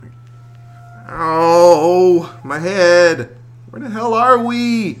Oh, my head. Where the hell are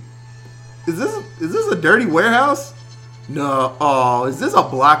we? Is this a dirty warehouse? No. Oh, is this a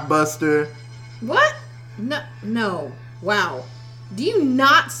Blockbuster? What? No. Wow. Do you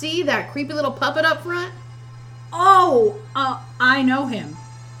not see that creepy little puppet up front? Oh, I know him.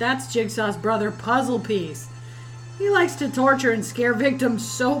 That's Jigsaw's brother, Puzzle Piece. He likes to torture and scare victims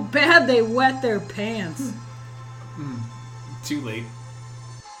so bad they wet their pants. Too late.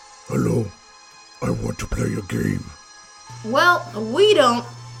 Hello, I want to play a game. Well, we don't.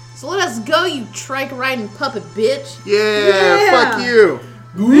 So let us go, you trike-riding puppet bitch. Yeah, fuck you.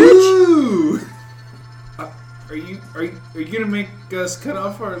 Woo! Are you gonna make us cut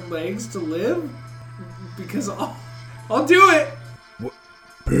off our legs to live? Because I'll do it. What?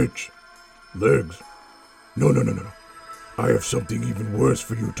 Bitch. Legs. No. I have something even worse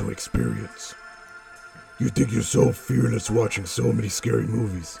for you to experience. You think you're so fearless watching so many scary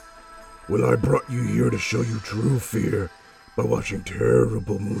movies. Well, I brought you here to show you true fear by watching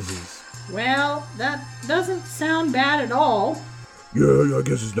terrible movies. Well, that doesn't sound bad at all. Yeah, I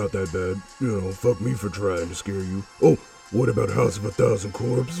guess it's not that bad. You know, fuck me for trying to scare you. Oh, what about House of a Thousand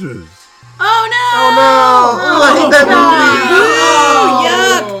Corpses? Oh no! Oh, I hate that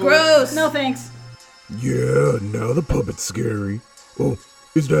Ooh, yuck, gross. No thanks. Yeah, now the puppet's scary. Oh,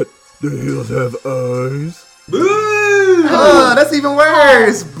 is that The Hills Have Eyes? Boo! Oh, that's even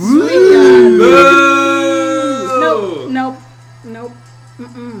worse. Boo. Boo! Nope.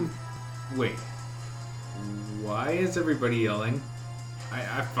 Mm-mm. Wait. Why is everybody yelling?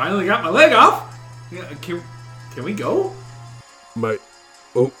 I finally got my leg off. Yeah, can we go?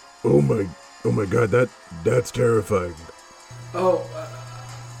 Oh my God, that's terrifying. Oh,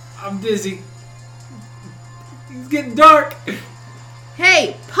 I'm dizzy. It's getting dark.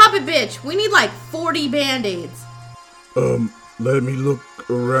 Hey, puppet bitch, we need like 40 band-aids. Let me look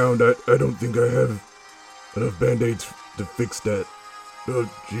around. I don't think I have enough band-aids to fix that. Oh,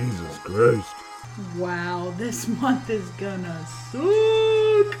 Jesus Christ. Wow, this month is gonna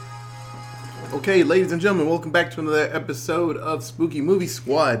suck. Okay, ladies and gentlemen, welcome back to another episode of Spooky Movie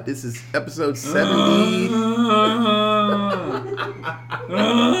Squad. This is episode 70.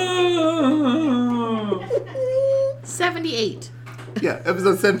 78. Yeah,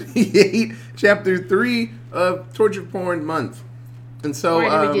 episode 78, chapter 3 of Torture Porn Month. And so,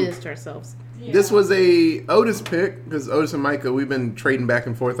 Why did we do this to ourselves? This was a Otis pick, because Otis and Micah, we've been trading back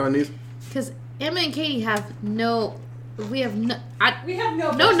and forth on these. Because Emma and Katie have no... We have no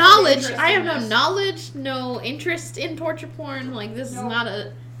no knowledge. I have no knowledge, no interest in torture porn. Like, this is not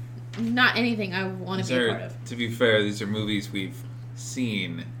anything I want to be a part of. To be fair, these are movies we've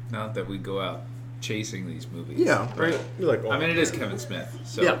seen, not that we go out chasing these movies. Yeah, right? You're like, oh. I mean, it is Kevin Smith,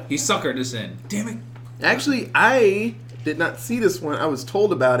 so Yeah. he suckered us in. Damn it. Actually, I did not see this one. I was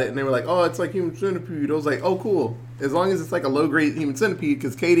told about it, and they were like, oh, it's like Human Centipede. I was like, oh, cool. As long as it's like a low-grade Human Centipede,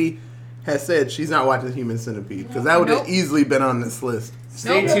 because Katie has said she's not watching Human Centipede, because that would have easily been on this list.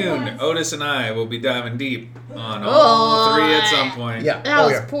 Stay tuned. Otis and I will be diving deep on all three at some point. Yeah. That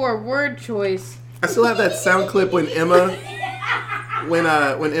was poor word choice. I still have that sound clip when Emma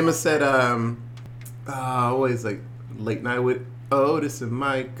said, what is like Late Night with Otis and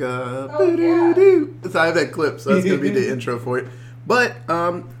Micah. So I have that clip, so that's going to be the intro for it. But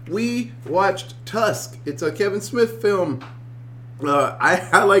we watched Tusk. It's a Kevin Smith film.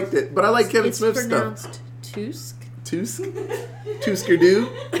 I liked it, but I like Kevin Smith stuff. It's pronounced Tusk. Tusk? Tusker do?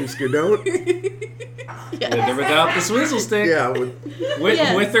 Tusker don't? With or without the swizzle stick. Yeah.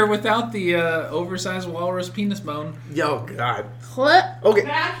 With or without the oversized walrus penis bone. Oh, God. What? Okay.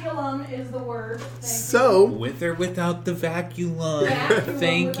 Vaculum is the word. So. With or without the vacuum.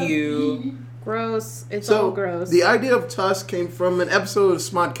 Thank you. Gross. It's all gross. The idea of Tusk came from an episode of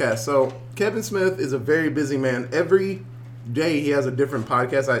Smodcast. So, Kevin Smith is a very busy man. Every day he has a different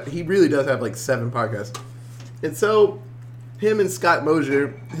podcast. He really does have like 7 podcasts. And so, him and Scott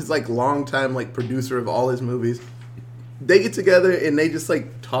Mosier, his like longtime like producer of all his movies, they get together and they just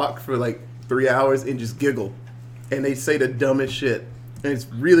like talk for like 3 hours and just giggle. And they say the dumbest shit. And it's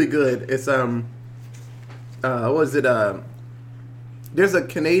really good. It's there's a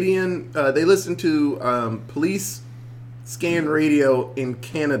Canadian, they listen to police scan radio in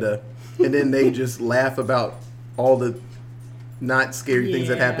Canada, and then they just laugh about all the not scary things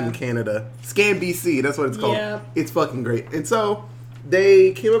that happen in Canada. Scan BC, that's what it's called. Yep. It's fucking great. And so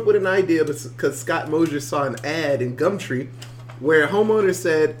they came up with an idea because Scott Mosier saw an ad in Gumtree where a homeowner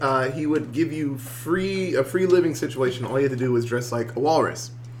said he would give you a free living situation. All you had to do was dress like a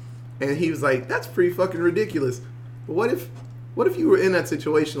walrus. And he was like, that's pretty fucking ridiculous. But what if you were in that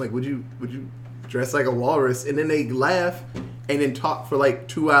situation? Like, would you dress like a walrus? And then they laugh and then talk for like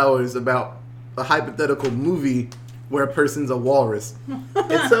 2 hours about a hypothetical movie where a person's a walrus.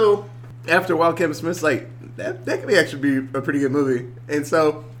 And so after a while, Kevin Smith's like, that could actually be a pretty good movie. And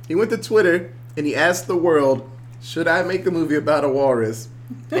so he went to Twitter and he asked the world, should I make a movie about a walrus?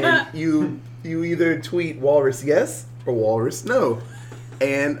 And you either tweet walrus yes or walrus no.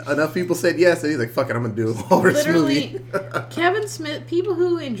 And enough people said yes, and he's like, fuck it, I'm going to do a walrus movie. Kevin Smith, people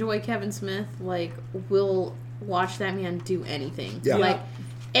who enjoy Kevin Smith, like, will watch that man do anything. Yeah. Like,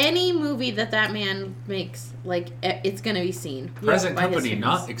 any movie that man makes, like, it's going to be seen. Present by his company fans.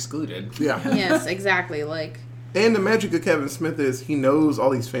 not excluded. Yeah. Yes, exactly. Like, And the magic of Kevin Smith is he knows all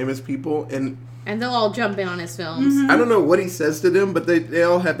these famous people, and they'll all jump in on his films. I don't know what he says to them, but they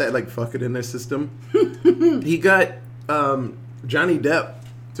all have that, like, fuck it in their system. He got Johnny Depp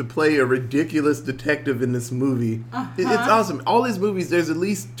to play a ridiculous detective in this movie. It's awesome. All his movies, there's at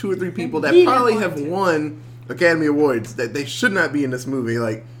least 2 or 3 people that He probably didn't have want to. won Academy Awards that they should not be in this movie.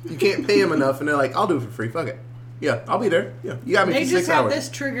 Like, you can't pay them enough, and they're like, I'll do it for free. Fuck it. Yeah, I'll be there. Yeah, you got me They for just 6 have hours. this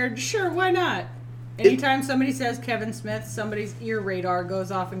triggered. Sure, why not? Anytime somebody says Kevin Smith, somebody's ear radar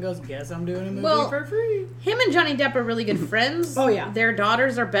goes off and goes, guess I'm doing a movie Well, for free. Him and Johnny Depp are really good friends. Oh, yeah. Their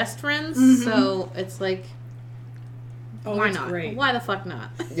daughters are best friends, so it's like, Oh, why it's not? great. Why the fuck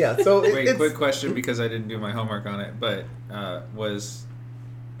not? Yeah, so Wait, it's... quick question because I didn't do my homework on it. But was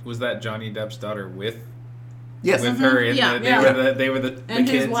that Johnny Depp's daughter with Yes. her? In Yeah. the, Yeah. they were the And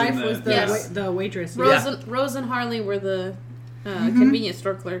kids his wife in the, was the, Yes. the waitress. Rose and Harley were the convenience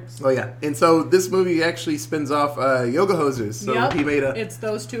store clerks. Oh, yeah. And so this movie actually spins off Yoga Hosers. So Yep. he made a It's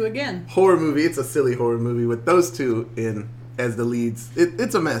those two again. horror movie. It's a silly horror movie with those two in as the leads.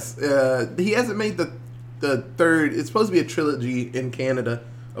 It's a mess. He hasn't made the third. It's supposed to be a trilogy in Canada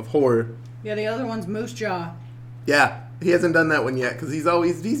of horror. Yeah, the other one's Moose Jaw. Yeah, he hasn't done that one yet because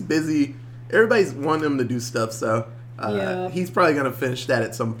he's busy. Everybody's wanting him to do stuff, so Yeah. he's probably gonna finish that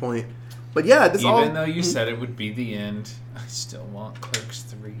at some point. But yeah, this all. Even though you said it would be the end, I still want Clerks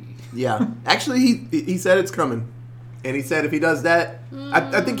 3. Yeah, actually, he said it's coming, and he said if he does that,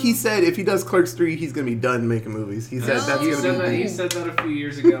 I think he said if he does Clerks 3, he's gonna be done making movies. He said that's You gonna said be. that. You said that a few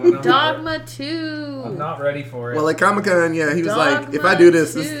years ago. And I'm Dogma Not, 2. I'm not ready for it. Well, at Comic Con, yeah, he was like, if I do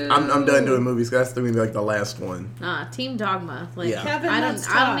this, I'm done doing movies. 'Cause that's gonna be like the last one. Nah, Team Dogma. Like, Yeah. Kevin, I let's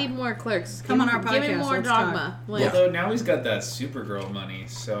don't talk. need more clerks. Come on our Give me podcast, more let's Dogma. Like, Yeah. Although now he's got that Supergirl money,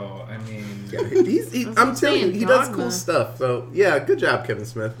 so I mean, Yeah, That's what I'm I'm telling you, saying, he does Dogma. cool stuff. So yeah, good job, Kevin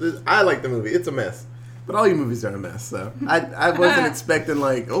Smith. I like the movie. It's a mess, but all your movies are a mess. So I wasn't expecting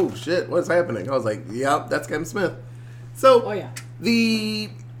like, oh shit, what's happening? I was like, yep, that's Kevin Smith. So Oh, yeah. the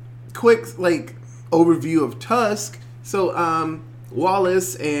quick like overview of Tusk. So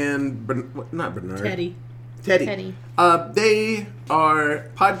Wallace and not Bernard, Teddy. Teddy. They are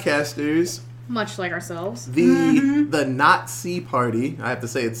podcasters. Much like ourselves. The Nazi Party. I have to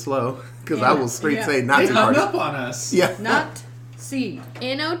say it slow because I will straight Yeah. say they Nazi hung Party. up on us. Yeah. Not C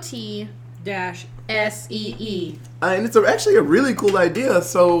NOT dash SEE. And it's actually a really cool idea.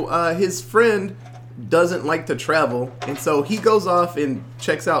 So his friend doesn't like to travel, and so he goes off and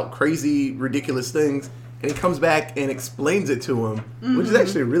checks out crazy, ridiculous things, and he comes back and explains it to him, which is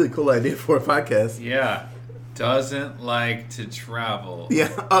actually a really cool idea for a podcast. Yeah. Doesn't like to travel. Yeah.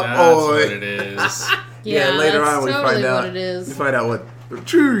 That's Uh-oh. what it is. Yeah, later that's on we totally find out what it is. we find out what the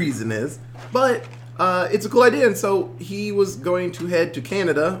true reason is. But it's a cool idea, and so he was going to head to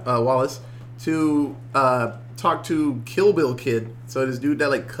Canada, Wallace, to talk to Kill Bill Kid. So this dude that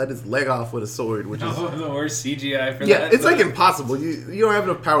like cut his leg off with a sword, which is No, the worst CGI for yeah, that. it's like impossible. You don't have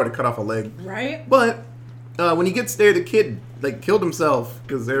enough power to cut off a leg. right? But when he gets there, the kid like killed himself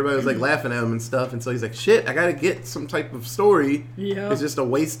because everybody was like laughing at him and stuff. And so he's like, "Shit, I gotta get some type of story." Yeah. It's just a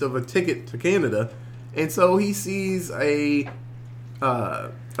waste of a ticket to Canada. And so he sees a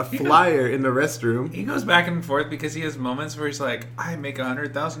flyer in the restroom. He goes back and forth because he has moments where he's like, I make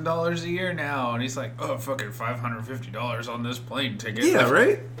 $100,000 a year now. And he's like, oh, fucking $550 on this plane ticket. Yeah,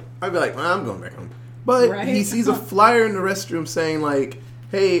 right? I'd be like, well, I'm going back home. But Right. he sees a flyer in the restroom saying like,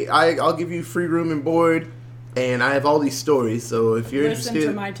 hey, I'll give you free room and board, and I have all these stories, so if you're Listen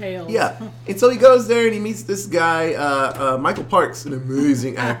interested... to my tales. Yeah. And so he goes there and he meets this guy, Michael Parks, an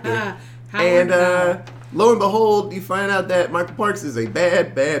amazing actor. Howard And Bell. lo and behold, you find out that Michael Parks is a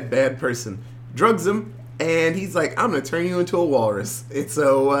bad, bad, bad person. Drugs him, and he's like, I'm going to turn you into a walrus. And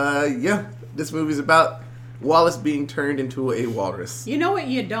so, yeah, this movie's about Wallace being turned into a walrus. You know what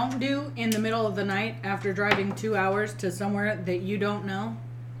you don't do in the middle of the night after driving 2 hours to somewhere that you don't know?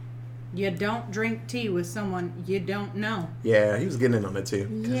 You don't drink tea with someone you don't know. Yeah, he was getting in on it too.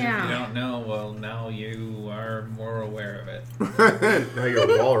 If you Yeah. don't know, well, now you are more aware of it. Now you're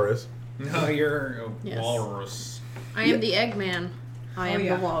a walrus. No, you're a Yes. walrus. I am the Eggman. I am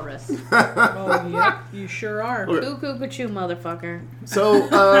yeah. the walrus. Oh, yep, you sure are. Cuckoo, pachoo, motherfucker. So,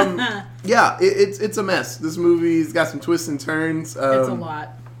 yeah, it's a mess. This movie's got some twists and turns. It's a lot.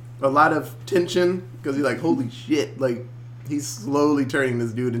 A lot of tension because you're like, holy shit, like he's slowly turning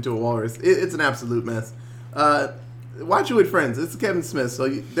this dude into a walrus. It's an absolute mess. Watch it with friends. It's Kevin Smith, so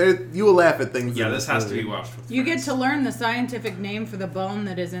you will laugh at things. Yeah, this has to be watched with You get friends. to learn the scientific name for the bone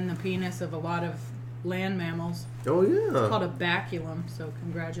that is in the penis of a lot of land mammals. Oh It's yeah, called a baculum, so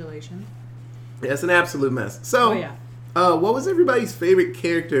congratulations. yeah, it's an absolute mess. So, Oh, yeah. What was everybody's favorite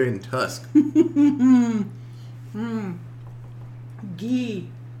character in Tusk? Guy.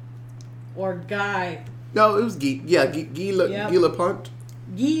 Or Guy. No, it was Guy. Yeah, Guy Yep. Lapointe.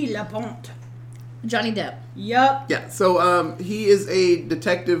 Guy Lapointe. Johnny Depp. Yup. Yeah, so he is a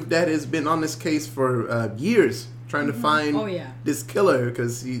detective that has been on this case for years, trying to find Oh, yeah. this killer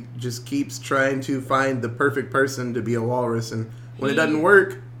because he just keeps trying to find the perfect person to be a walrus, and when it doesn't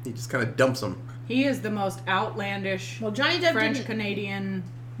work, he just kind of dumps them. He is the most outlandish Well, Johnny Depp French-Canadian...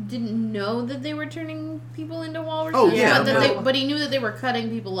 didn't know that they were turning people into walruses. Oh, yeah, But, no. but he knew that they were cutting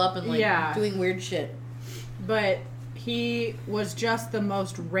people up and, like, Yeah. doing weird shit. But he was just the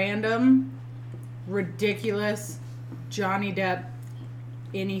most random, ridiculous Johnny Depp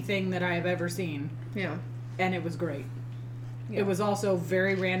anything that I have ever seen. Yeah. And it was great. Yeah. It was also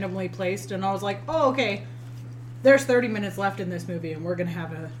very randomly placed, and I was like, oh, okay, there's 30 minutes left in this movie, and we're going to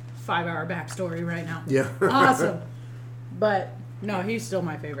have a 5-hour backstory right now. Yeah. Awesome. But, no, he's still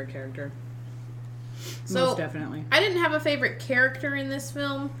my favorite character. So, Most definitely. I didn't have a favorite character in this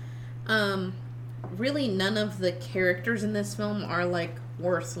film. Really, none of the characters in this film are, like,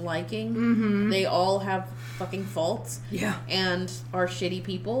 worth liking. Mm-hmm. They all have fucking faults Yeah. and are shitty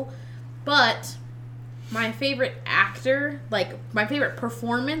people. But my favorite actor, like, my favorite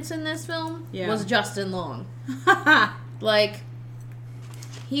performance in this film Yeah. was Justin Long. Like,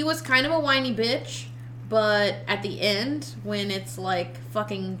 he was kind of a whiny bitch, but at the end, when it's like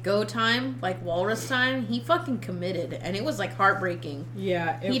fucking go time, like walrus time, he fucking committed, and it was like heartbreaking.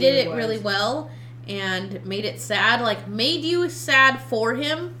 Yeah, He did it really well and made it sad, like made you sad for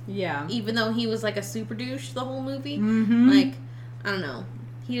him, Yeah. even though he was like a super douche the whole movie. Mm-hmm. Like, I don't know.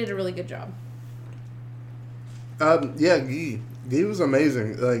 He did a really good job. Yeah, Guy was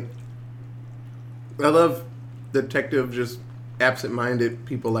amazing. Like, I love detective, just absent-minded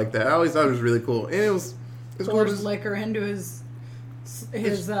people like that. I always thought it was really cool, and it was cool. Pours to- liquor into his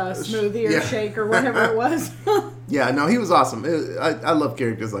smoothie or yeah. shake or whatever it was. Yeah, no, he was awesome. I love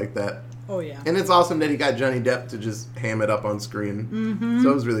characters like that, Oh, yeah. and it's awesome that he got Johnny Depp to just ham it up on screen. Mm-hmm. So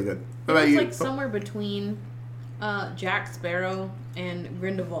it was really good. What It about was you? like somewhere between Jack Sparrow and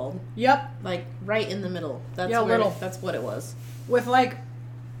Grindelwald. Yep. Like right in the middle. That's Yeah, where little. that's what it was. With like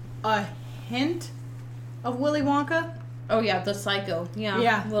a hint of Willy Wonka. Oh yeah, the psycho. Yeah,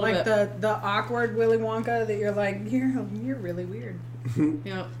 Yeah, a little like bit. the awkward Willy Wonka that you're like, you're really weird.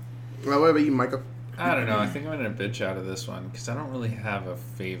 Yeah. Well, what about you, Michael? I don't know. I think I'm gonna bitch out of this one because I don't really have a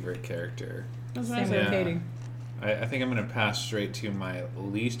favorite character. That's what I Same said. with Katie. I think I'm gonna pass straight to my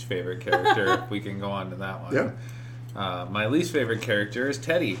least favorite character. If we can go on to that one. Yeah. My least favorite character is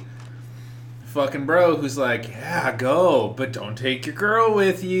Teddy. Fucking bro who's like, yeah, go, but don't take your girl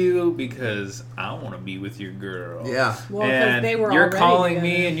with you because I want to be with your girl. Yeah. Well, because And they were you're already calling together.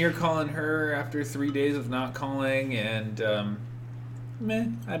 me and you're calling her after 3 days of not calling, and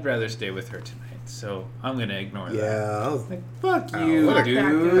I'd rather stay with her tonight. So I'm gonna ignore that. Yeah. I was Like, fuck Oh, you, what a-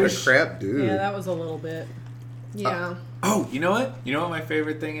 dude. what a crap dude. Yeah, that was a little bit. Yeah. Oh, you know what? You know what my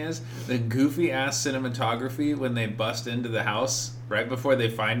favorite thing is? The goofy ass cinematography when they bust into the house right before they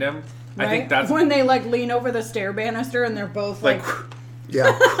find him. Right? I think that's when they like lean over the stair banister and they're both like, Yeah.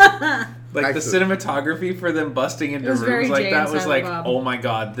 like the Actually- cinematography for them busting into It was very rooms like Jay that and was Silent like, Bob. oh my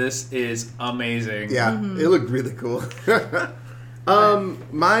god, this is amazing. Yeah, it looked really cool.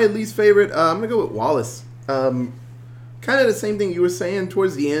 My least favorite, I'm gonna go with Wallace. Kind of the same thing you were saying.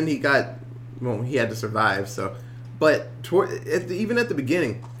 Towards the end, he had to survive. So, but even at the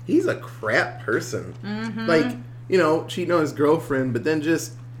beginning, he's a crap person. Like, cheating on his girlfriend, but then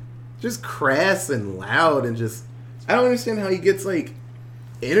just crass and loud and just. I don't understand how he gets like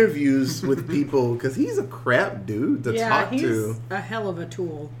interviews with people because he's a crap dude to yeah, talk he's to. a hell of a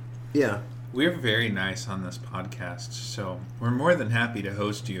tool. Yeah. We're very nice on this podcast, so we're more than happy to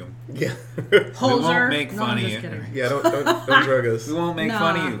host you. Yeah. Hoser. We won't make No, fun I'm of just you. kidding. Yeah, don't drug us. We won't make Nah,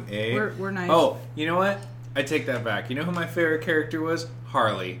 fun of you, eh? We're nice. Oh, you know what? I take that back. You know who my favorite character was?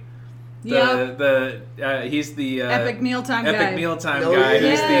 Harley. Yep. He's the Epic mealtime epic guy. mealtime Oh, guy.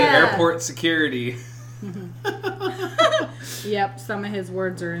 He's the yeah. airport security. Yep, some of his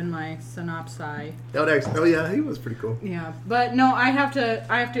words are in my synopsis. Oh yeah, he was pretty cool. Yeah, but no, I have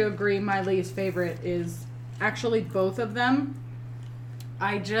to agree. My least favorite is actually both of them.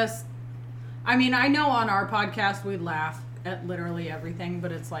 I mean, I know on our podcast we laugh at literally everything,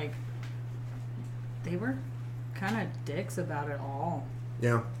 but it's like they were kind of dicks about it all.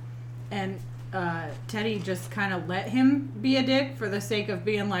 Yeah. And Teddy just kind of let him be a dick for the sake of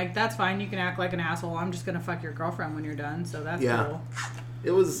being like, that's fine, you can act like an asshole. I'm just going to fuck your girlfriend when you're done, so that's cool.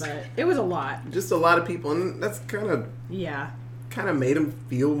 It was But it was a lot. just a lot of people, and that's kind of made him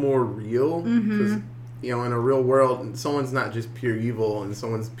feel more real. Because, you know, in a real world, someone's not just pure evil and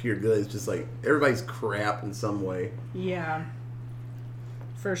someone's pure good. It's just like everybody's crap in some way. Yeah.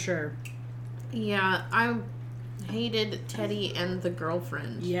 For sure. Yeah, I hated Teddy and the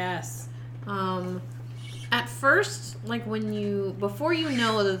girlfriend. Yes. At first, like before you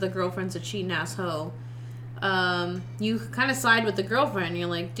know that the girlfriend's a cheating ass hoe, you kind of side with the girlfriend. You're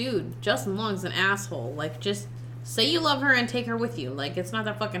like, dude, Justin Long's an asshole. Like, just say you love her and take her with you. Like, it's not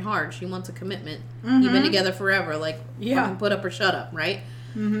that fucking hard. She wants a commitment. You've been together forever. Like, fucking put up or shut up, right?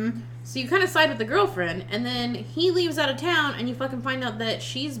 So you kind of side with the girlfriend, and then he leaves out of town, and you fucking find out that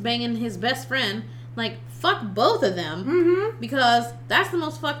she's banging his best friend. Like, fuck both of them, because that's the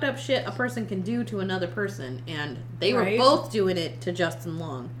most fucked up shit a person can do to another person, and they were both doing it to Justin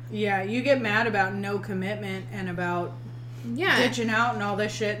Long. Yeah, you get mad about no commitment and about ditching out and all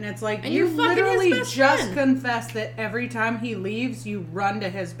this shit, and it's like, and you you're fucking literally his best just friend. confessed that every time he leaves, you run to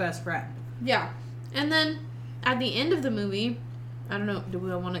his best friend. Yeah. And then, at the end of the movie, I don't know,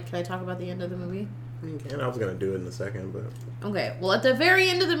 can I talk about the end of the movie? And I was going to do it in a second, but... Okay, well, at the very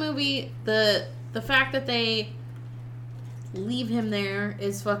end of the movie, the fact that they leave him there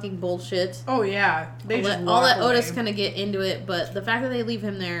is fucking bullshit. Oh, yeah. I'll let Otis kind of get into it, but the fact that they leave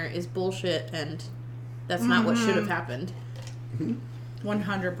him there is bullshit, and that's not what should have happened.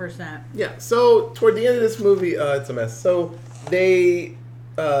 100%. Yeah, so toward the end of this movie, it's a mess. So they,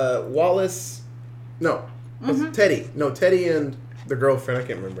 Wallace, no, Teddy. No, Teddy and the girlfriend, I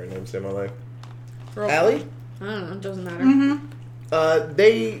can't remember her name, save my life. Allie? I don't know, it doesn't matter.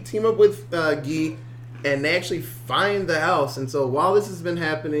 They team up with Guy, and they actually find the house. And so while this has been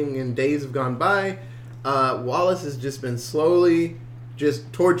happening and days have gone by, Wallace has just been slowly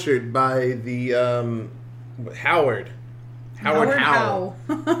just tortured by the Howard Howe.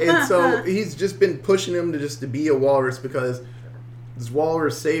 And so he's just been pushing him to be a walrus, because this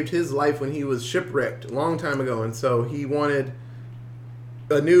walrus saved his life when he was shipwrecked a long time ago. And so he wanted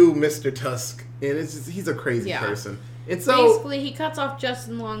a new Mr. Tusk. And he's a crazy person. And so basically, he cuts off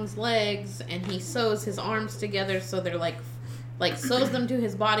Justin Long's legs, and he sews his arms together so they're like sews them to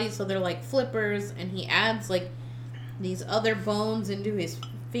his body so they're like flippers, and he adds like these other bones into his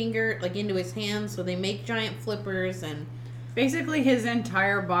finger, like into his hands, so they make giant flippers. And basically his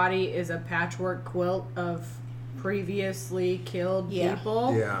entire body is a patchwork quilt of previously killed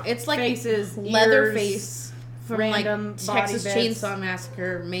people. Yeah. It's like faces, Leatherface from random like body Texas bits. Chainsaw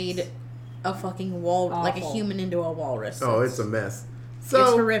Massacre made a fucking like a human into a walrus. Oh, it's a mess. So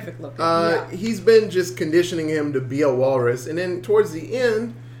it's horrific looking. He's been just conditioning him to be a walrus, and then towards the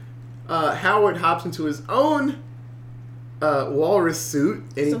end, Howard hops into his own walrus suit,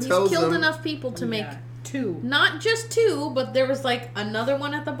 and he tells he's killed them enough people to make two. Not just two, but there was like another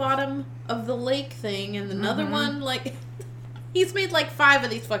one at the bottom of the lake thing, and another one like he's made like 5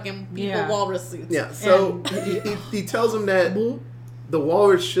 of these fucking people walrus suits. Yeah, so he tells them that the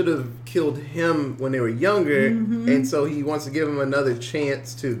walrus should have killed him when they were younger, and so he wants to give him another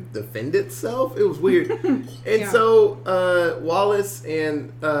chance to defend itself. It was weird. And so Wallace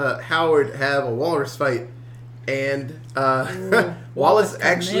and Howard have a walrus fight, and Wallace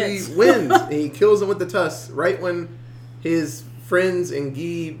actually wins, and he kills him with the tusks right when his friends and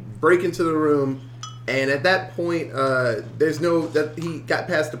Guy break into the room. And at that point, he got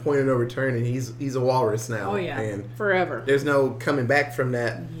past the point of no return, and he's a walrus now. Oh yeah, and forever. There's no coming back from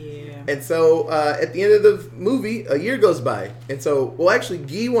that. Yeah. And so at the end of the movie, a year goes by, and so actually,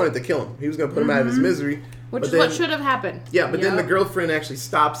 Guy wanted to kill him. He was going to put him out of his misery, which is what should have happened. Yeah, but then the girlfriend actually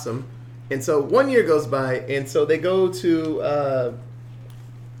stops him, and so 1 year goes by, and so they go to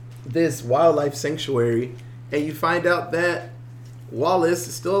this wildlife sanctuary, and you find out that Wallace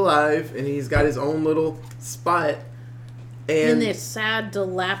is still alive, and he's got his own little spot. And in this sad,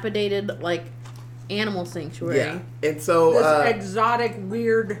 dilapidated, like, animal sanctuary. Yeah. And so this exotic,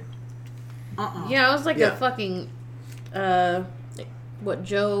 weird. Yeah, it was like a fucking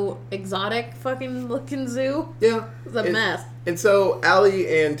Joe Exotic fucking looking zoo. Yeah, it was a mess. And so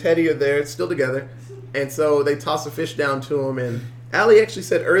Allie and Teddy are there, still together, and so they toss a fish down to him. And Allie actually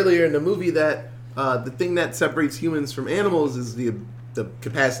said earlier in the movie that the thing that separates humans from animals is the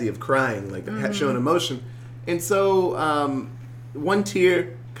capacity of crying, like showing emotion. And so one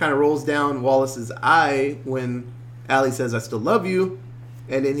tear kind of rolls down Wallace's eye when Allie says, "I still love you,"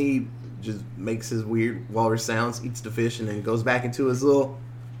 and then he just makes his weird walrus sounds, eats the fish, and then goes back into his little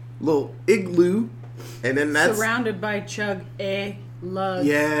igloo, and then that's surrounded by chug lugs.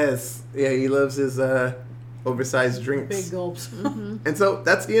 Yes, yeah, he loves his oversized drinks, Big gulps. and so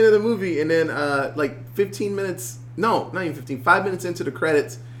that's the end of the movie. And then like 15 minutes, no, not even 15, 5 minutes into the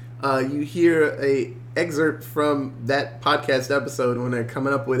credits, you hear a excerpt from that podcast episode when they're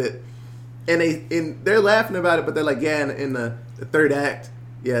coming up with it, and they're laughing about it, but they're like, yeah, in the third act,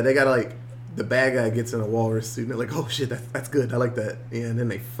 yeah, they got like the bad guy gets in a walrus suit, and they're like, oh shit, that's good, I like that. Yeah, and then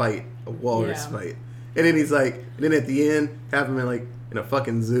they fight a walrus fight, and then he's like, and then at the end, have him in a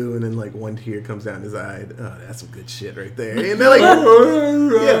fucking zoo, and then like one tear comes down his eye. Oh, that's some good shit right there. And they're like,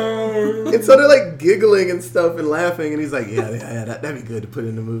 yeah. And so they're like giggling and stuff and laughing, and he's like, yeah, that'd be good to put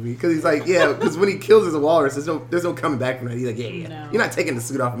in the movie, because he's like, yeah, because when he kills his walrus, there's no coming back from that. He's like, yeah, No. you're not taking the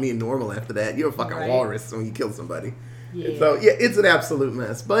suit off of me and normal after that. You're a fucking Right. walrus when you kill somebody. Yeah. And so yeah, it's an absolute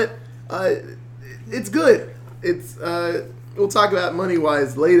mess, but it's good. It's we'll talk about money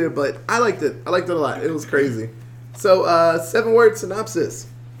wise later, but I liked it. I liked it a lot. It was crazy. So 7-word synopsis.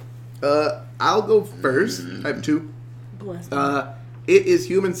 I'll go first. I have 2. Bless me. It is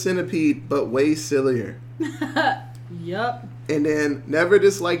Human Centipede, but way sillier. Yup. And then never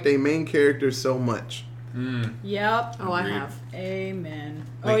disliked a main character so much. Yep. Oh, I Agreed. have. Amen.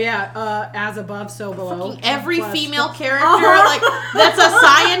 Oh yeah. As above, so below. Fucking every Bless female the- character, like, that's a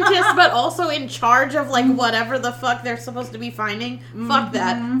scientist, but also in charge of, like, whatever the fuck they're supposed to be finding. Fuck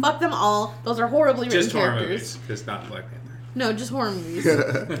that. Fuck them all. Those are horribly written Just horror characters. movies, because not Black Panther. No, just horror movies.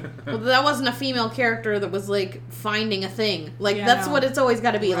 Well, that wasn't a female character that was, like, finding a thing. Like, Yeah, that's no. what it's always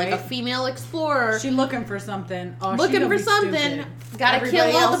got to be. Like, a Right. female explorer. She looking for something. Oh, she looking gonna for be something. stupid. Gotta Everybody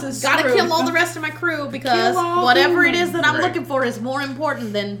kill all else the is gotta screwed. kill all the rest of my crew because Kill all whatever it is humans. that I'm Right. looking for is more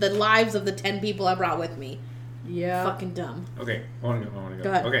important than the lives of the 10 people I brought with me. Yeah. Fucking dumb. Okay, I want to go. Go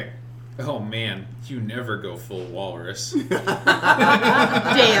ahead. Okay. Oh man, you never go full walrus.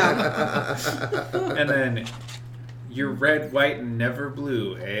 Damn. And then you're red, white, and never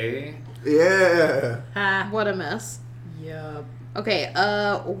blue, eh? Yeah. Ha. What a mess. Yup. Okay,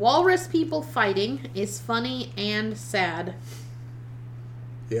 walrus people fighting is funny and sad.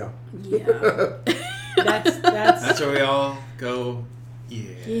 Yeah. Yeah. That's That's where we all go. Yeah.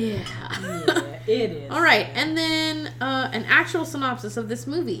 Yeah. yeah, it is. All right, and then an actual synopsis of this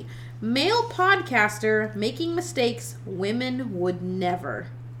movie. Male podcaster making mistakes women would never.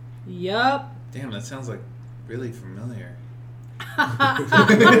 Yup. Damn, that sounds like really familiar.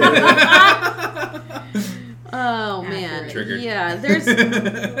 Oh man. Accurate. Triggered. Yeah, there's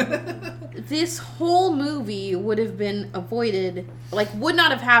this whole movie would have been avoided, like would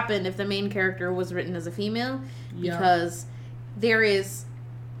not have happened if the main character was written as a female, Yeah. because there is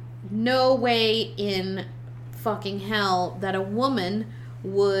no way in fucking hell that a woman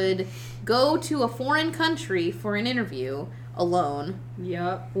would go to a foreign country for an interview alone.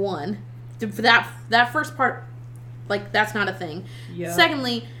 Yup. One, that first part, like, that's not a thing. Yup.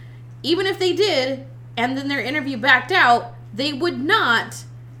 Secondly, even if they did, and then their interview backed out, they would not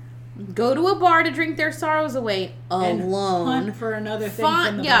go to a bar to drink their sorrows away And alone. hunt for another thing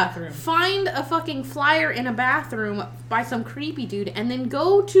from the bathroom. Find a fucking flyer in a bathroom by some creepy dude, and then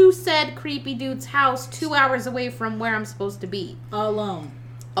go to said creepy dude's house 2 hours away from where I'm supposed to be. Alone.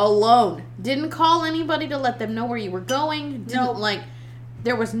 Alone. Didn't call anybody to let them know where you were going. Didn't, Nope. like,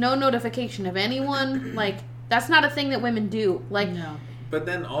 there was no notification of anyone. Like, that's not a thing that women do. Like, No. But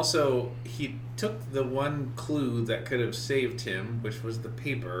then also, he took the one clue that could have saved him, which was the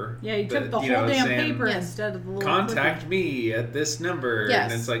paper. Yeah, you But, took the you whole know, damn saying, paper Yes. instead of the little Contact me at this number. Yes.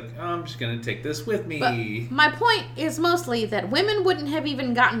 And it's like, oh, I'm just going to take this with me. but my point is mostly that women wouldn't have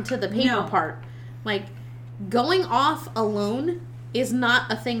even gotten to the paper No. part. Like, going off alone is not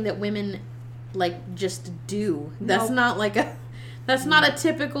a thing that women, like, just do. That's Nope. not like a, that's not a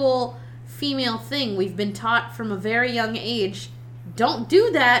typical female thing. We've been taught from a very young age, don't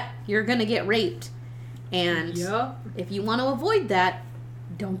do that, you're gonna get raped. And Yup. if you want to avoid that,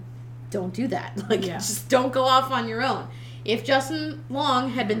 don't do that. Like, Yeah. just don't go off on your own. If Justin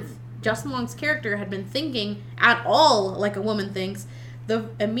Long's character had been thinking at all like a woman thinks, the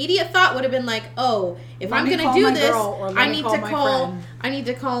immediate thought would have been like, oh, if Let I'm me gonna call do my this, girl, or let I me need call to my call friend. I need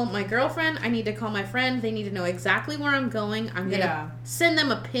to call my girlfriend, I need to call my friend, they need to know exactly where I'm going. I'm gonna Yeah. send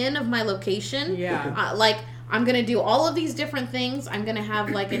them a pin of my location. Yeah. Like, I'm gonna do all of these different things. I'm gonna have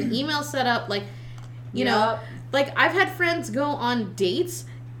like an email set up, like, you know, Yup. like, I've had friends go on dates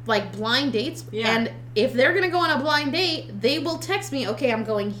like blind dates, Yeah. and if they're gonna go on a blind date, they will text me, okay, I'm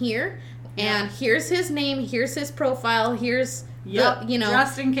going here, and here's his name, here's his profile, here's Yep, the,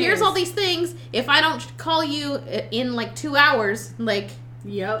 just in case. here's all these things. If I don't call you in like 2 hours, like,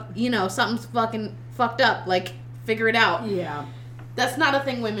 Yep. something's fucking fucked up, like, figure it out. Yeah. That's not a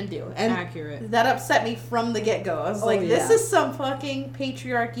thing women do. And Accurate. that upset me from the get-go. I was like, this yeah. is some fucking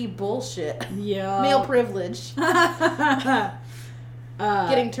patriarchy bullshit. Yeah. Male privilege.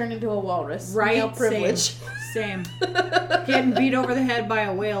 Getting turned into a walrus. Right. Male privilege. Same. Getting beat over the head by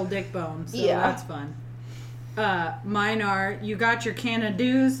a whale dick bone. So Yeah. that's fun. Mine are, you got your can of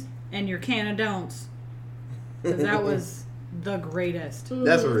do's and your can of don'ts. Because that was the greatest.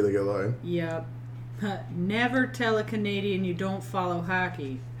 That's a really good line. Yep. Never tell a Canadian you don't follow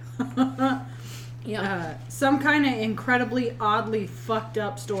hockey. Yeah. Some kind of incredibly oddly fucked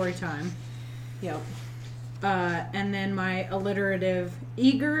up story time. Yep. And then my alliterative,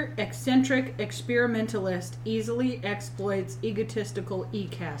 eager, eccentric, experimentalist, easily exploits egotistical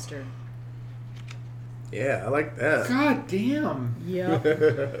e-caster. Yeah, I like that. God damn. Yep.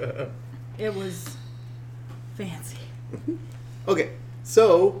 It was fancy. Okay,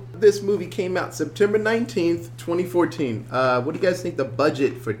 so this movie came out September 19th, 2014. What do you guys think the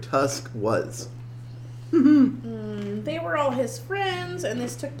budget for Tusk was? They were all his friends, and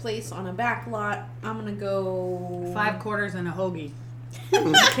this took place on a back lot. I'm gonna go 5 quarters and a hoagie.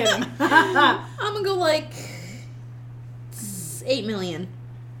 Kidding. I'm gonna go like 8 million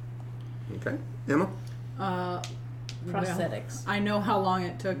Okay, Emma? prosthetics. Well, I know how long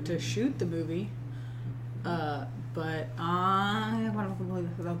it took to shoot the movie, but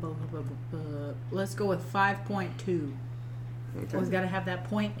let's go with 5.2. Okay. Always got to have that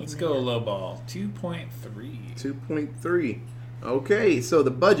point. Let's in go there. low ball. 2.3. 2.3. Okay, so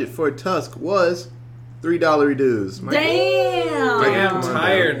the budget for Tusk was $3 dues. Michael? Damn. I am Come on,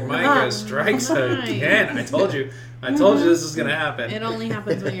 tired. man. Micah strikes Nice. again. I told you this was gonna happen. It only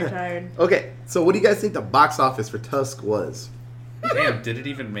happens when you're tired. Okay, so what do you guys think the box office for Tusk was? Damn, did it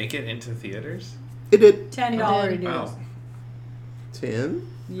even make it into theaters? It did $10 dues. Wow. 10.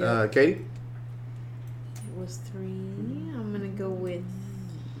 Yeah. Katie? It was 3. I'm gonna go with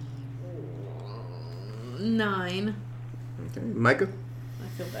 9. Okay, Micah? I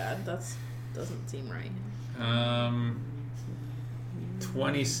feel bad. Doesn't seem right.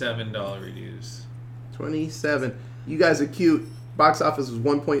 $27 reduce. 27. You guys are cute. Box office was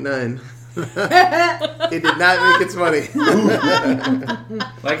 1.9. It did not make its money.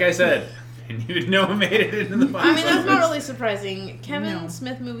 Like I said, and you know it made it into the box I mean, that's not office. really surprising. Kevin No.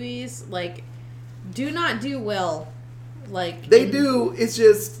 Smith movies, like, do not do well. Like They do. It's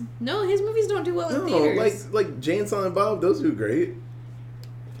just No, his movies don't do well in no, theaters. like Jay and Silent Bob. Those do great.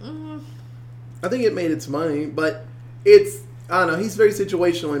 Mm, I think it made its money, but it's I don't know. He's very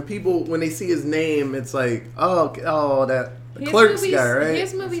situational, and people when they see his name, it's like oh that the Clerks movies, guy, right?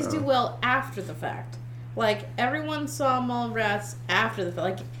 His movies So- do well after the fact. Like everyone saw Mallrats after the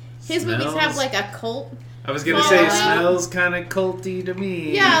fact. Like his movies have Smells. like a cult. I was gonna say it Following. smells kind of culty to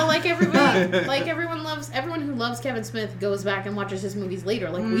me. Yeah, like everybody, like everyone who loves Kevin Smith goes back and watches his movies later.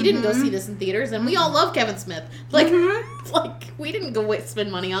 Like we didn't go see this in theaters, and we all love Kevin Smith. Like, like we didn't go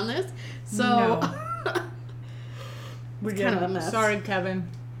spend money on this. So No. it's kind of a mess. Sorry, Kevin.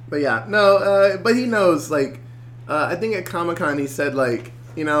 But yeah, no. But he knows. Like, I think at Comic-Con he said like,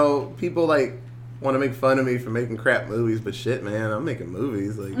 people like want to make fun of me for making crap movies, but shit, man, I'm making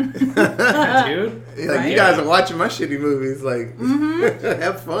movies. Like, Dude. like you guys are watching my shitty movies. Like,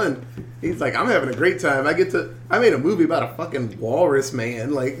 have fun. He's like, I'm having a great time. I made a movie about a fucking walrus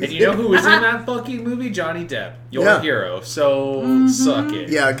man. Like, And you know who was in that fucking movie? Johnny Depp. Your Yeah. hero. So suck it.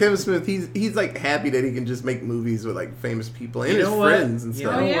 Yeah, Kevin Smith. He's like happy that he can just make movies with like famous people and You his know what? friends and You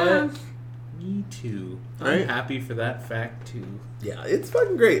stuff. know yeah. what? Me too. Right? I'm happy for that fact too. Yeah, it's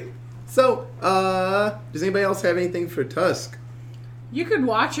fucking great. So, does anybody else have anything for Tusk? You could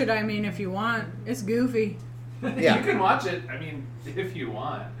watch it, I mean, if you want. It's goofy. Yeah. You can watch it, I mean, if you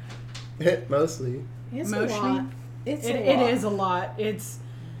want. Mostly. It's Mostly. a lot. It's It a lot. is a lot.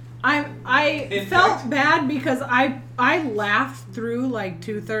 I In felt fact- bad because I laughed through like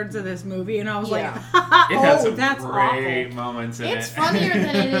 2/3 of this movie and I was Yeah. like, It has oh, some that's great awful. moments in It's it. funnier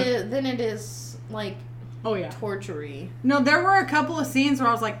than it is like Oh yeah. torture-y. No, there were a couple of scenes where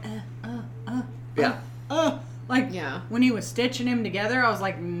I was like, Yeah. like Yeah. when he was stitching him together, I was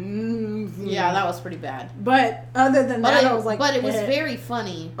like, Yeah, that was pretty bad. But other than that, I was like, but it was eh. very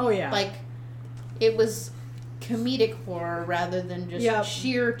funny. Oh yeah. Like, it was comedic horror rather than just Yep.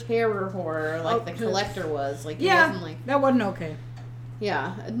 sheer terror horror like Oh, The Collector was. Like, it yeah, wasn't like... that wasn't okay.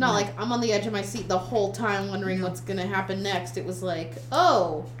 Yeah, not like I'm on the edge of my seat the whole time wondering what's gonna happen next. It was like,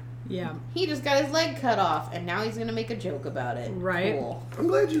 oh, Yeah. he just got his leg cut off, and now he's gonna make a joke about it. Right. Cool. I'm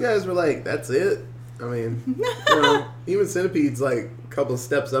glad you guys were like, that's it. I mean, you know, Human Centipede's like a couple of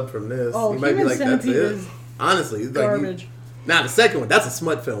steps up from this. Oh, you might be Human like, that's Centipede it. is Honestly, like Garbage. the second one, that's a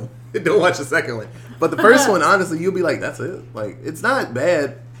smut film. Don't watch the second one. But the first one, honestly, you'll be like, that's it. Like, it's not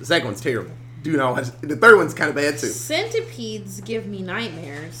bad. The second one's terrible. Do not watch. The third one's kind of bad too. Centipedes give me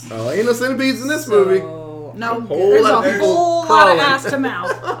nightmares. Oh, ain't no centipedes in this movie. No, A whole there's lot of a people whole lot crawling. of ass to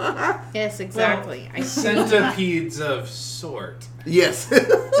mouth. Yes, exactly. I see. Centipedes of sort. Yes.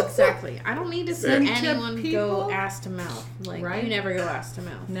 Exactly. I don't need to see Centipede anyone go people? ass to mouth. Like, Right? you never go ass to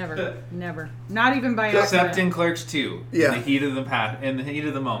mouth. Never. Not even by Except accident. in Clerks 2. Yeah. In the heat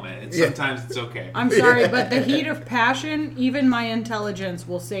of the moment. Yeah. Sometimes it's okay. I'm sorry, but the heat of passion, even my intelligence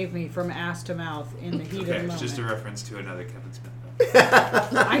will save me from ass to mouth in the heat Okay, of the it's just a moment. reference to another Kevin Smith.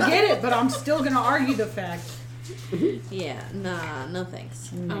 I get it, but I'm still going to argue the fact. Yeah, nah, no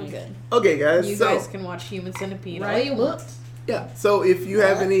thanks. I'm good. Okay, guys. You so, guys can watch Human Centipede all Right? you want. yeah. So if you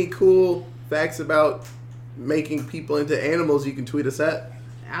have any cool facts about making people into animals, you can tweet us at.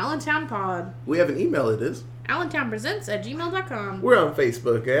 Allentown Pod. We have an email. It is. AllentownPresents@gmail.com. We're on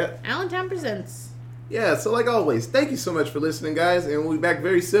Facebook at. Allentown Presents. Yeah, so like always, thank you so much for listening, guys, and we'll be back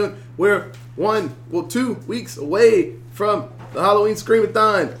very soon. We're 2 weeks away from the Halloween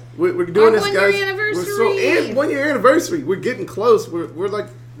Screamathon. We're doing Our this, 1 guys. year anniversary. And 1 year anniversary. We're getting close. We're like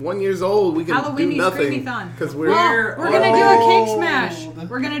 1 year old. We can Halloween do nothing Screamathon. because we're. Well, we're going to do a cake smash.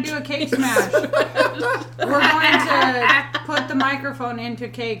 We're going to do a cake smash. We're going to put the microphone into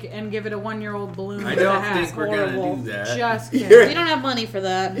cake and give it a 1-year-old balloon. I with a don't hat. think we're going to do that. Just You kidding. hear- We don't have money for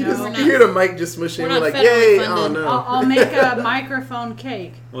that. You, No, just, we're you not. hear the mic just smush in. We're We're not like, federally yay! Oh funded. no! I'll make a microphone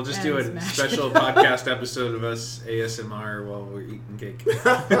cake. We'll just and do a smash special it. podcast episode of us ASMR while we're eating cake. No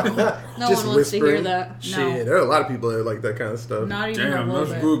Just one wants to hear whispering. that. Shit, there are a lot of people that like that kind of stuff. Not even Damn, a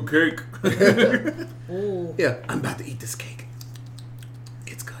that's little bit. good cake. Ooh. Yeah, I'm about to eat this cake.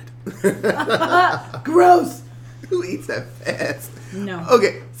 It's good. Gross. Who eats that fast? No.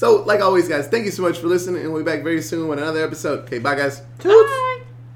 Okay, so like always, guys, thank you so much for listening, and we'll be back very soon with another episode. Okay, bye, guys. Toots.